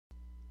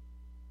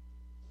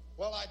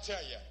Well, I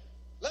tell you,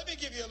 let me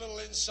give you a little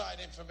inside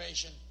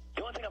information.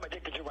 The only thing I'm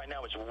addicted to right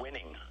now is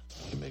winning.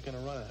 You're making a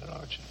run at it,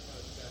 aren't you?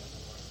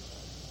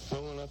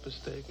 Rolling up a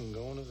stake and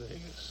going to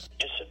Vegas.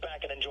 Just sit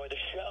back and enjoy the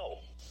show.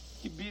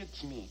 He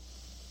beats me.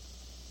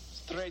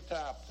 Straight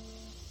up.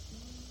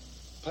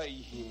 Pay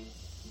him.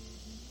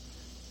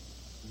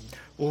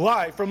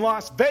 Live from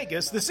Las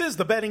Vegas, this is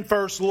the Betting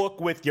First Look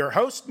with your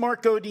host,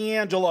 Marco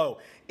D'Angelo.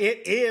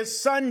 It is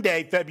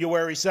Sunday,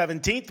 February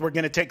 17th. We're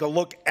going to take a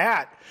look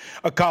at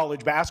a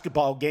college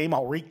basketball game.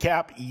 I'll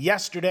recap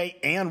yesterday,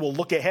 and we'll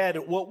look ahead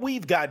at what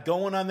we've got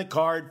going on the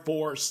card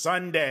for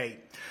Sunday.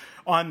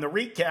 On the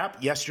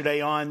recap,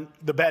 yesterday on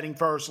the Betting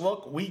First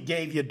Look, we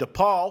gave you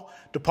DePaul.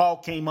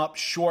 DePaul came up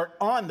short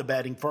on the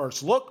Betting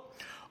First Look.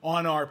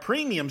 On our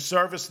premium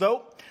service,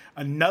 though,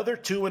 another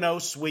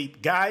 2-0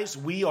 sweep. Guys,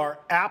 we are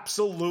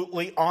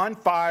absolutely on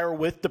fire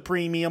with the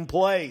premium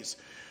plays.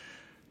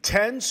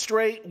 10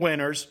 straight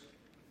winners,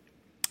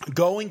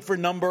 going for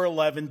number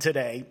 11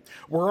 today.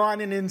 We're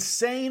on an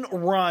insane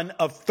run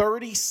of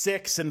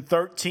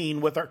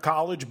 36-13 with our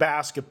college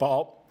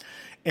basketball.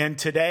 And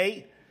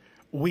today,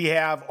 we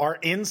have our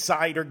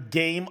insider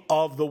game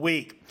of the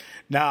week.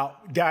 Now,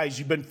 guys,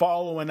 you've been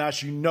following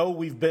us. You know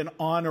we've been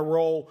on a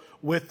roll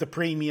with the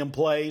premium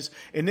plays,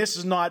 and this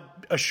is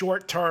not a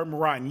short-term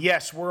run.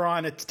 Yes, we're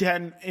on a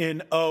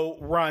 10-0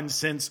 run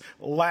since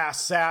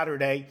last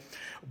Saturday,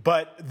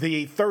 but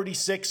the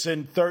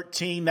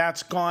 36-13,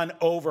 that's gone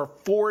over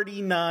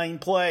 49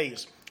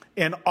 plays.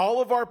 And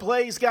all of our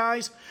plays,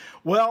 guys,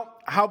 well,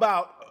 how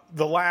about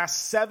the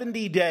last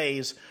 70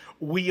 days?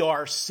 We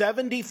are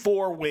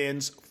 74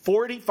 wins,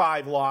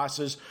 45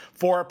 losses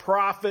for a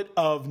profit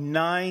of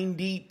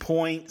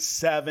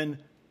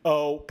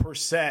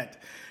 90.70%.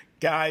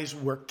 Guys,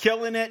 we're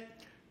killing it.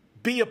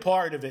 Be a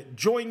part of it.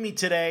 Join me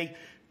today.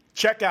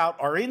 Check out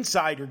our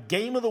Insider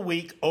Game of the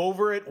Week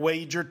over at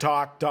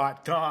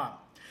wagertalk.com.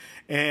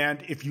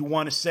 And if you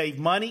want to save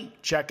money,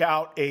 check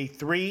out a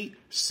 3,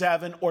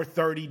 7, or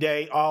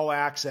 30-day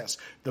all-access.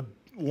 The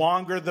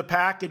longer the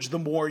package, the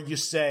more you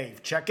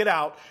save. Check it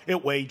out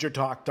at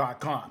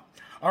wagertalk.com.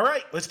 All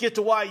right, let's get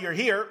to why you're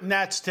here, and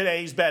that's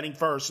today's Betting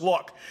First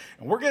Look.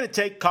 And we're going to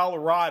take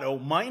Colorado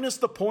minus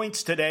the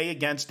points today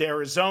against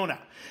Arizona.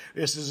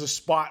 This is a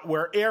spot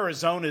where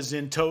Arizona is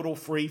in total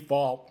free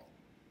fall.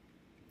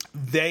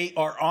 They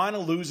are on a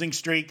losing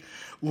streak,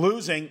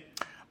 losing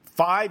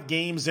 5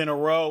 games in a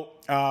row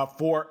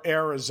for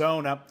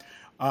Arizona.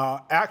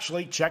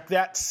 Actually, check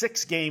that,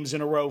 6 games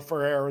in a row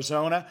for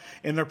Arizona,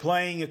 and they're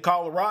playing a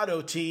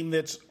Colorado team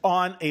that's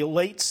on a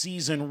late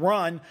season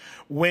run,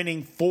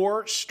 winning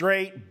 4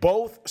 straight,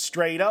 both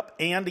straight up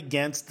and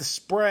against the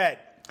spread.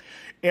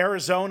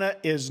 Arizona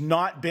has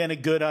not been a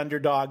good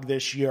underdog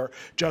this year,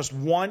 just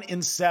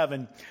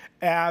 1-7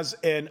 as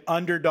an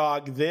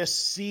underdog this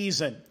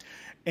season,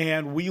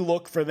 and we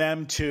look for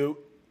them to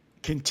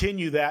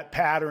continue that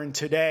pattern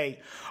today.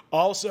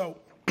 Also,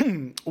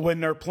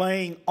 when they're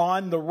playing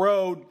on the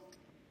road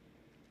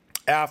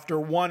after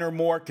 1 or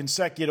more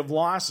consecutive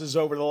losses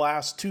over the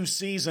last 2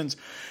 seasons,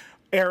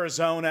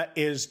 Arizona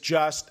is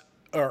just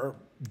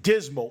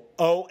dismal,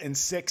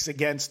 0-6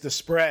 against the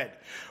spread.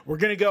 We're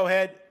going to go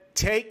ahead,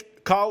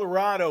 take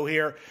Colorado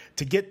here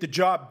to get the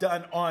job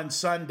done on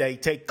Sunday.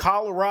 Take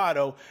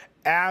Colorado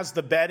as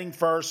the Betting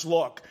First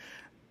Look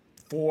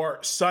for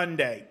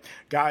Sunday.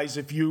 Guys,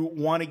 if you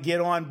want to get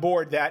on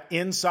board that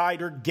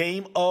insider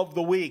game of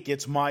the week,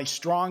 it's my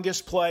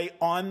strongest play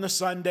on the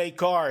Sunday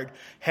card.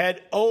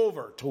 Head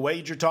over to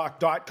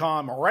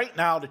wagertalk.com right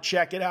now to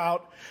check it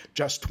out.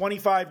 Just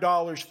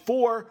 $25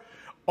 for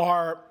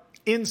our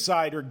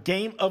insider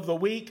game of the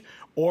week,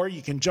 or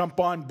you can jump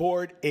on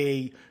board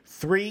a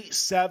 3,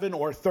 7,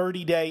 or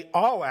 30-day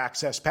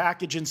all-access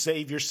package and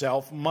save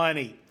yourself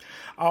money.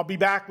 I'll be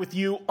back with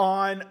you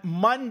on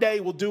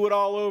Monday. We'll do it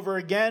all over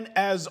again.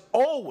 As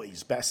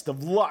always, best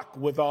of luck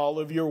with all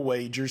of your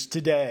wagers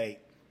today.